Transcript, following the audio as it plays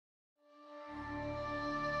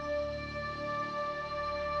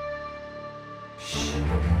Shh.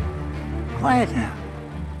 Quiet now.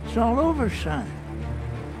 It's all over, son.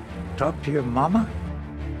 Talk to your mama?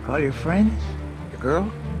 Call your friends? Your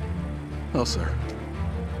girl? No, sir.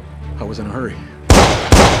 I was in a hurry.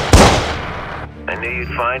 I knew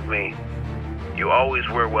you'd find me. You always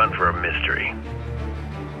were one for a mystery.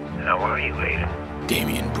 How are you, Aiden?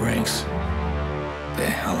 Damien Brinks. The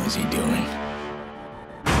hell is he doing?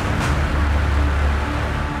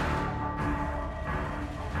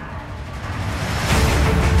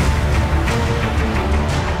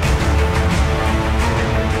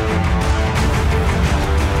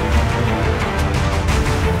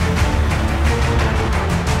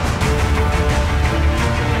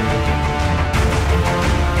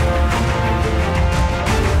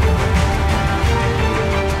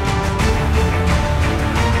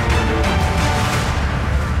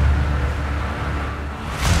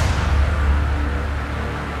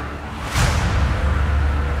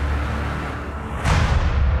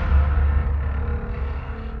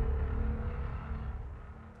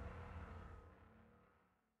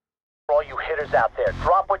 All you hitters out there,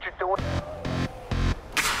 drop what you're doing.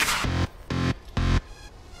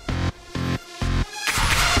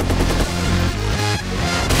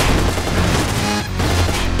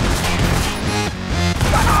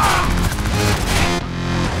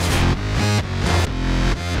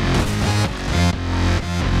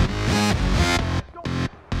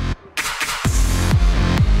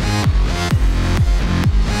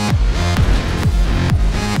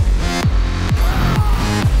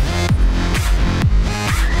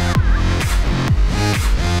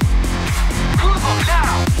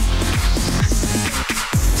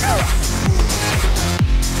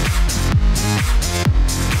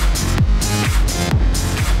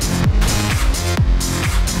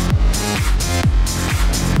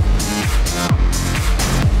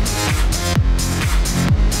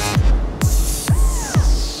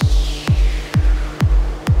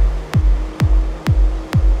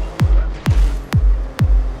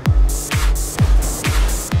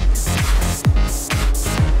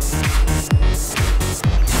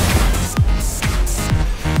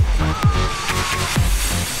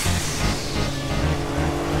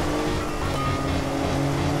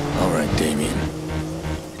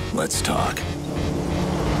 Let's talk.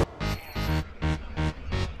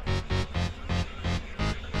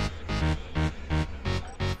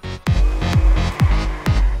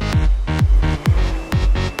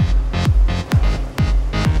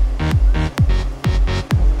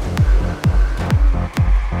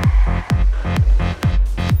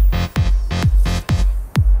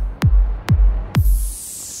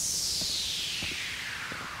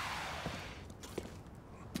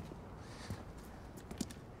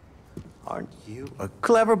 Aren't you a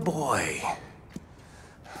clever boy?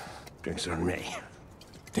 Drinks on me.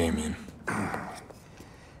 Damien.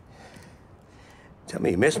 Tell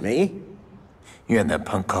me you miss me. You had that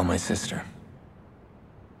punk call my sister.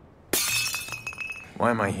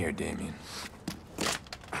 Why am I here, Damien?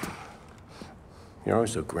 You're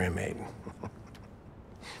always so grim, Aiden.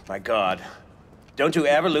 My God, don't you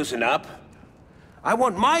ever loosen up? I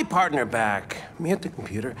want my partner back. Me at the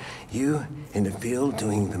computer, you in the field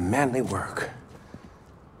doing the manly work.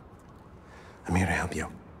 I'm here to help you.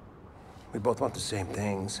 We both want the same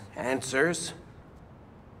things. Answers.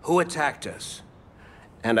 Who attacked us?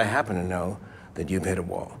 And I happen to know that you've hit a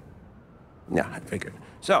wall. Yeah, I figured.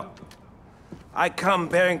 So, I come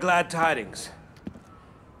bearing glad tidings.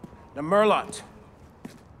 The Merlot.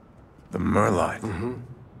 The Merlot? Mm-hmm.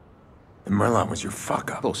 The Merlot was your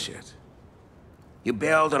fuck-up. Bullshit. You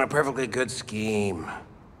bailed on a perfectly good scheme.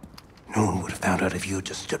 No one would have found out if you had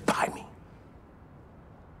just stood by me.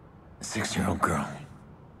 A 6-year-old girl.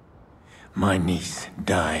 My niece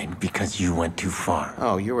died because you went too far.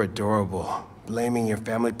 Oh, you're adorable. Blaming your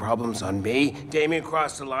family problems on me? Damien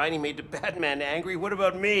crossed the line, he made the bad man angry. What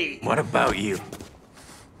about me? What about you?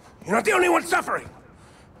 You're not the only one suffering.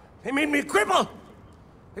 They made me a cripple.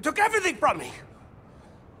 They took everything from me.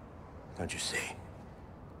 Don't you see?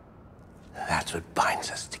 That's what binds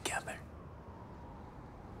us together.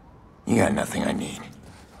 You got nothing I need.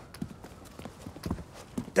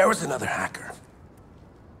 There was another hacker.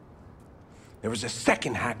 There was a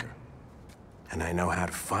second hacker. And I know how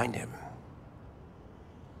to find him.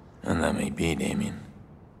 And that may be, Damien.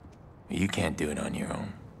 But you can't do it on your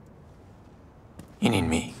own. You need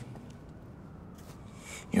me.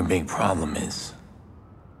 Your big problem is...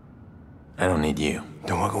 I don't need you.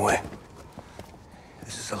 Don't walk away.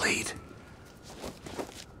 This is a lead.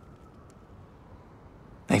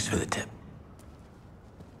 Thanks for the tip.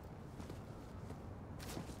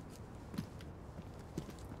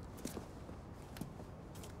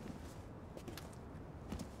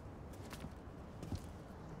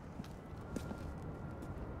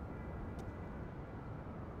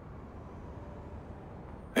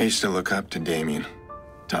 I used to look up to Damien.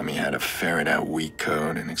 Taught me how to ferret out weak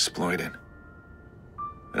code and exploit it.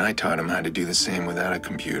 And I taught him how to do the same without a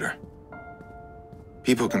computer.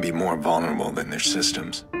 People can be more vulnerable than their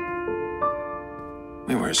systems.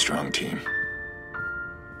 We were a strong team.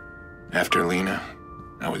 After Lena,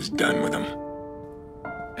 I was done with him.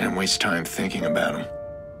 I didn't waste time thinking about him.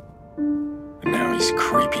 And now he's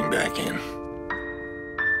creeping back in.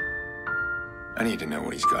 I need to know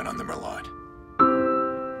what he's got on the Merlot.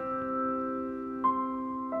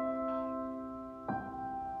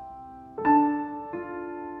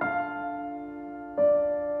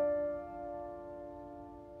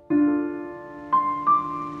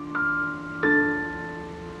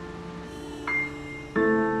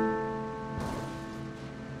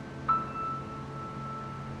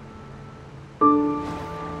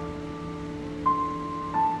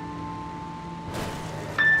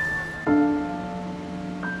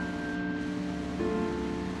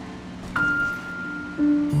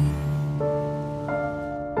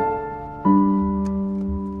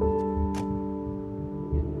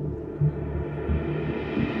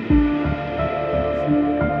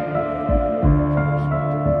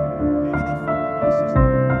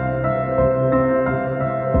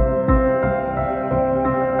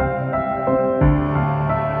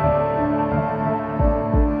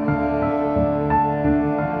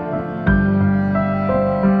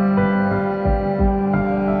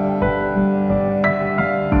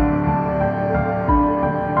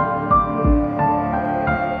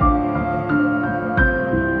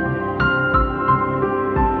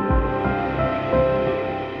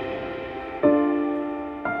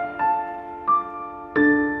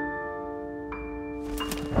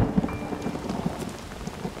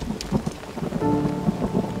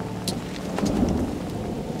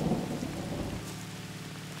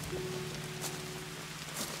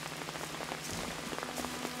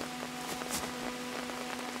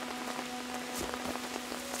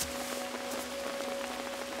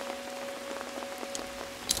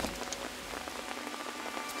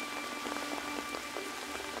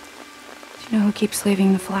 You know who keeps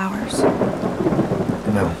leaving the flowers?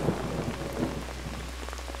 No.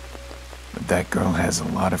 But that girl has a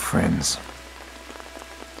lot of friends.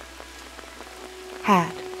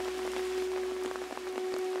 Had.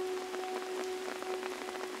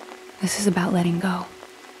 This is about letting go.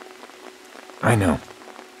 I know.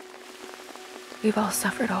 We've all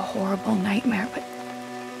suffered a horrible nightmare, but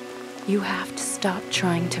you have to stop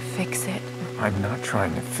trying to fix it. I'm not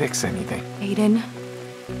trying to fix anything. Aiden,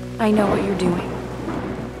 I know what you're doing.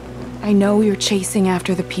 I know you're chasing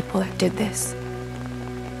after the people that did this.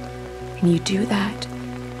 And you do that,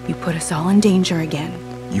 you put us all in danger again.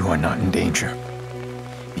 You are not in danger.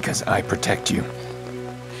 Because I protect you.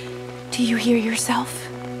 Do you hear yourself?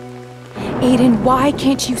 Aiden, why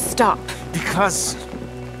can't you stop? Because...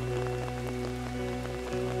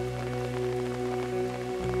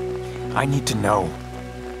 I need to know.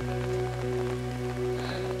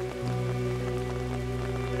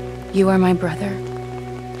 You are my brother,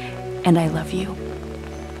 and I love you.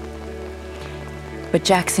 But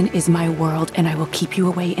Jackson is my world, and I will keep you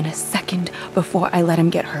away in a second before I let him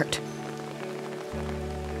get hurt.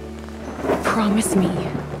 Promise me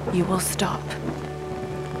you will stop.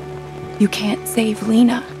 You can't save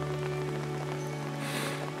Lena.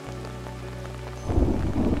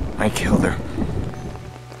 I killed her.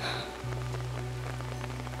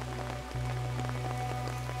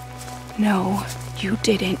 No, you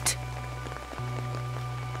didn't.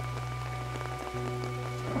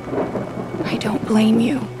 I don't blame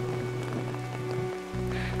you.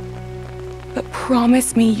 But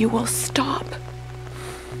promise me you will stop.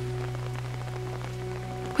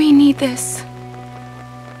 We need this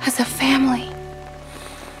as a family.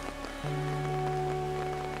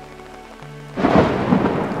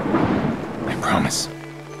 I promise.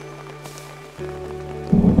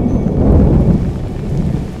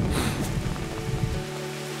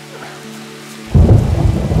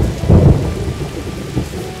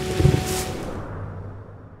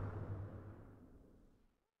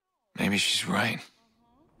 Maybe she's right.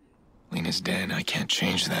 Lena's dead. I can't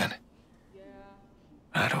change that.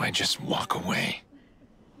 How do I just walk away?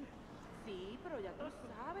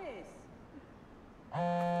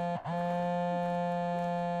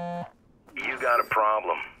 You got a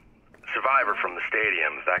problem. Survivor from the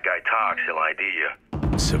stadium. If that guy talks, he'll ID you.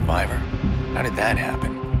 Survivor? How did that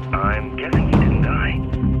happen? I'm guessing he didn't die.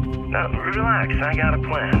 Now, relax. I got a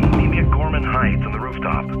plan. Meet me at Gorman Heights on the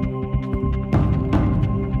rooftop.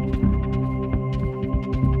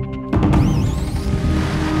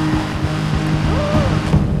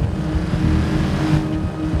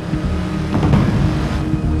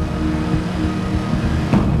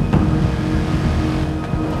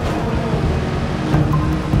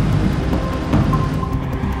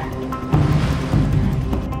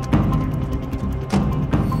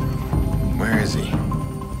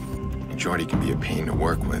 to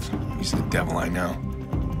work with. He's the devil I know.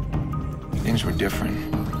 If things were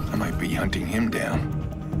different, I might be hunting him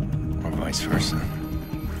down, or vice versa.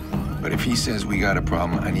 But if he says we got a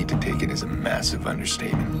problem, I need to take it as a massive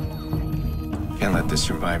understatement. Can't let the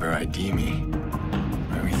survivor ID me.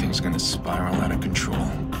 Everything's gonna spiral out of control.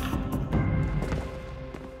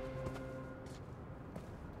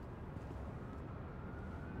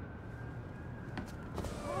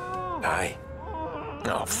 Hi.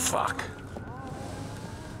 Oh, fuck.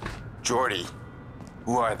 Jordy,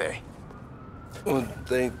 who are they? Well,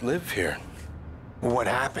 they live here. What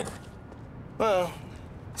happened? Well,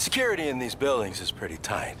 security in these buildings is pretty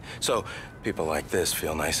tight. So people like this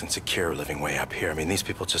feel nice and secure living way up here. I mean, these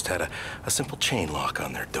people just had a simple chain lock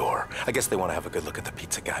on their door. I guess they want to have a good look at the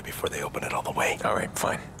pizza guy before they open it all the way. All right,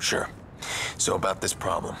 fine, sure. So about this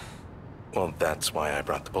problem. Well, that's why I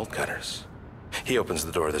brought the bolt cutters. He opens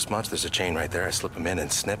the door this much, there's a chain right there, I slip him in and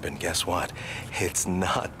snip, and guess what? It's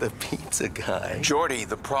not the pizza guy. Jordy,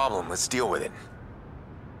 the problem, let's deal with it.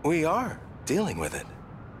 We are dealing with it.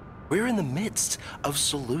 We're in the midst of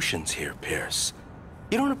solutions here, Pierce.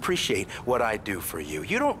 You don't appreciate what I do for you.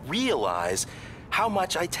 You don't realize how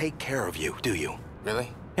much I take care of you, do you? Really?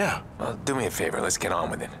 Yeah. Well, do me a favor, let's get on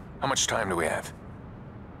with it. How much time do we have?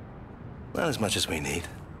 Not as much as we need.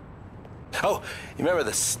 Oh, you remember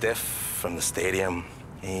the stiff from the stadium?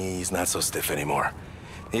 He's not so stiff anymore.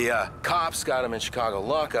 The cops got him in Chicago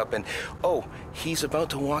lockup, and oh, he's about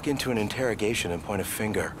to walk into an interrogation and point a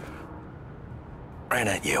finger right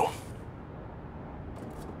at you.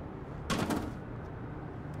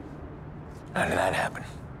 How did that happen?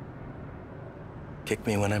 Kick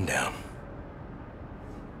me when I'm down.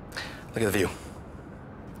 Look at the view.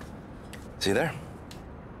 See there?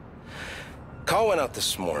 Call went out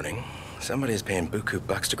this morning. Somebody's paying buku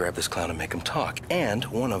bucks to grab this clown and make him talk. And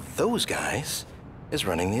one of those guys is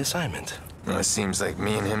running the assignment. Well, it seems like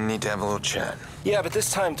me and him need to have a little chat. Yeah, but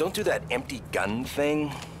this time, don't do that empty gun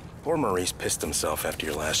thing. Poor Maurice pissed himself after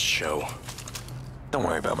your last show. Don't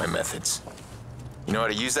worry about my methods. You know how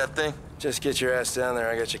to use that thing? Just get your ass down there,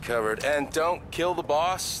 I got you covered. And don't kill the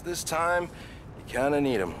boss this time. You kinda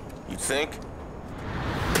need him. You think?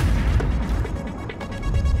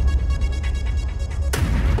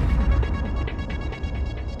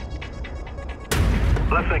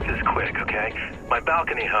 Let's make this quick, okay? My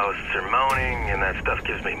balcony hosts are moaning, and that stuff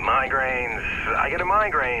gives me migraines. I get a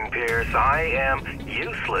migraine, Pierce. I am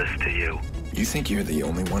useless to you. You think you're the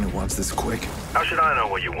only one who wants this quick? How should I know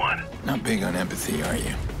what you want? Not big on empathy, are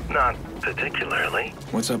you? Not particularly.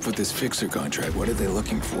 What's up with this fixer contract? What are they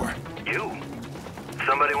looking for? You.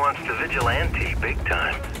 Somebody wants to vigilante, big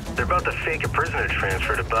time. They're about to fake a prisoner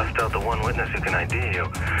transfer to bust out the one witness who can ID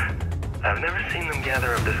you. I've never seen them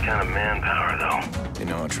gather up this kind of manpower, though. You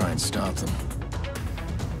know, I'll try and stop them.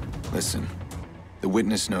 Listen, the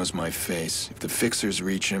witness knows my face. If the fixers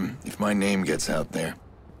reach him, if my name gets out there,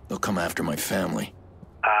 they'll come after my family.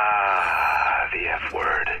 Ah, the F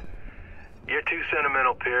word. You're too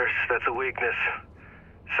sentimental, Pierce. That's a weakness.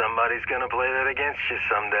 Somebody's gonna play that against you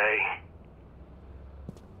someday.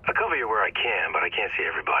 I'll cover you where I can, but I can't see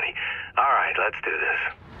everybody. All right, let's do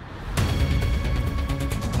this.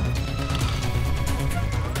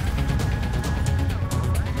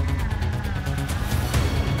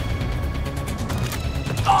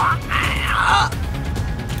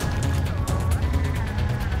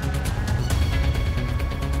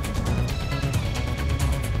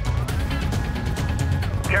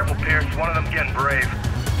 Careful, Pierce. One of them's getting brave.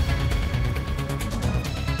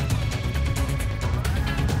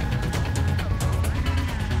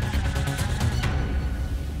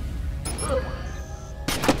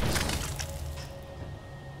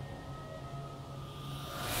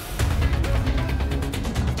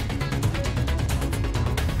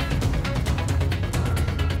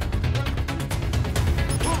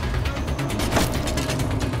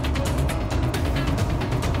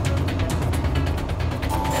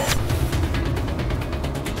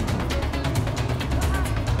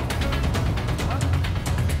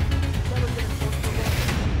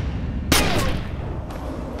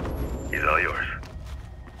 He's all yours.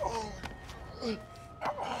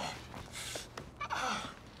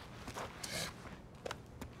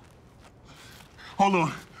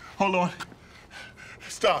 Hold on.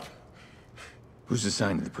 Stop. Who's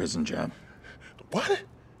assigned to the prison job? What?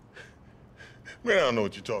 Man, I don't know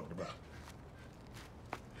what you're talking about.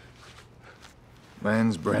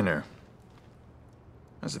 Lance Brenner.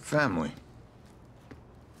 How's the family?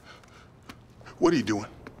 What are you doing?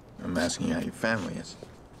 I'm asking you how your family is.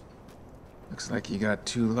 Looks like you got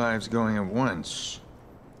two lives going at once,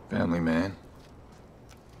 family man.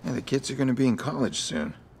 Yeah, the kids are gonna be in college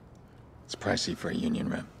soon. It's pricey for a union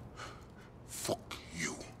rep. Fuck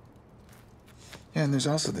you. Yeah, and there's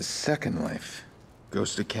also the second life.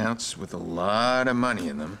 Ghost accounts with a lot of money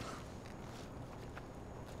in them.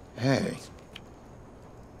 Hey.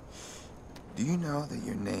 Do you know that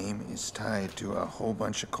your name is tied to a whole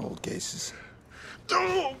bunch of cold cases?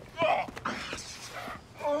 I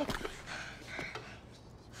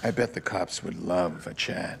bet the cops would love a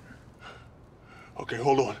chat. Okay,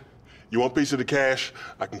 hold on. You want a piece of the cash?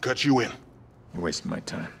 I can cut you in. You're wasting my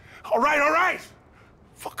time. All right!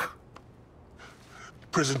 Fuck.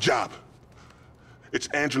 Prison job. It's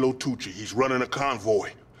Angelo Tucci. He's running a convoy.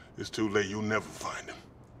 It's too late. You'll never find him.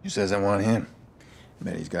 Who says I want him?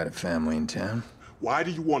 Bet he's got a family in town. Why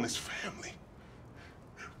do you want his family?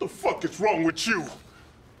 What the fuck is wrong with you?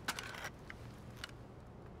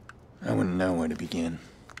 I wouldn't know where to begin.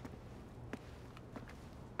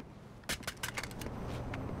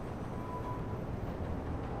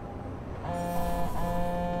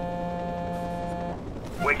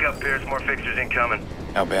 Wake up, Pierce. More fixtures incoming.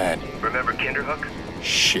 How bad? Remember Kinderhook?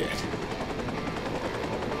 Shit.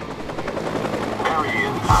 Area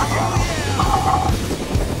contact.